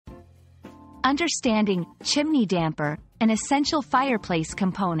Understanding chimney damper, an essential fireplace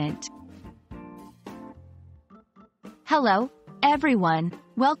component. Hello, everyone.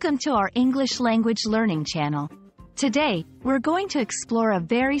 Welcome to our English language learning channel. Today, we're going to explore a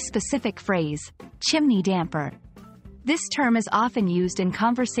very specific phrase, chimney damper. This term is often used in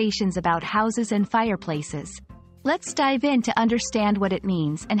conversations about houses and fireplaces. Let's dive in to understand what it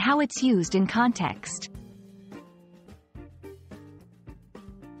means and how it's used in context.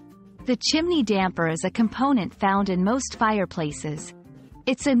 The chimney damper is a component found in most fireplaces.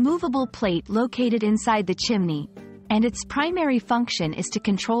 It's a movable plate located inside the chimney, and its primary function is to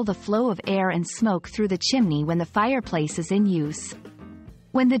control the flow of air and smoke through the chimney when the fireplace is in use.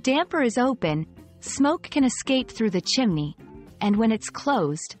 When the damper is open, smoke can escape through the chimney, and when it's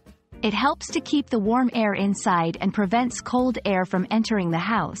closed, it helps to keep the warm air inside and prevents cold air from entering the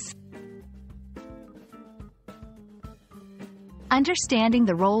house. Understanding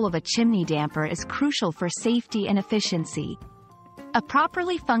the role of a chimney damper is crucial for safety and efficiency. A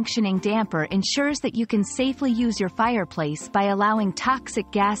properly functioning damper ensures that you can safely use your fireplace by allowing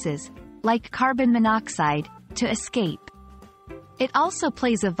toxic gases, like carbon monoxide, to escape. It also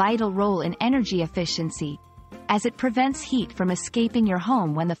plays a vital role in energy efficiency, as it prevents heat from escaping your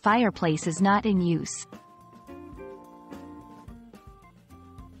home when the fireplace is not in use.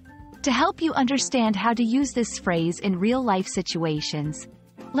 To help you understand how to use this phrase in real-life situations,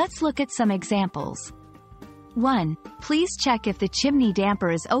 let's look at some examples. 1. Please check if the chimney damper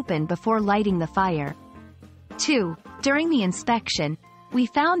is open before lighting the fire. 2. During the inspection, we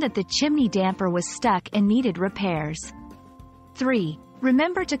found that the chimney damper was stuck and needed repairs. 3.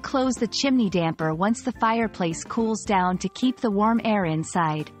 Remember to close the chimney damper once the fireplace cools down to keep the warm air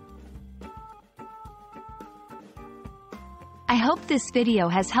inside. I hope this video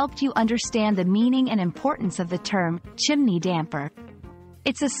has helped you understand the meaning and importance of the term chimney damper.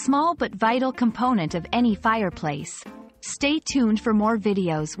 It's a small but vital component of any fireplace. Stay tuned for more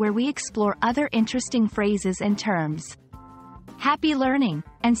videos where we explore other interesting phrases and terms. Happy learning,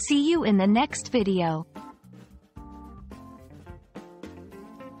 and see you in the next video.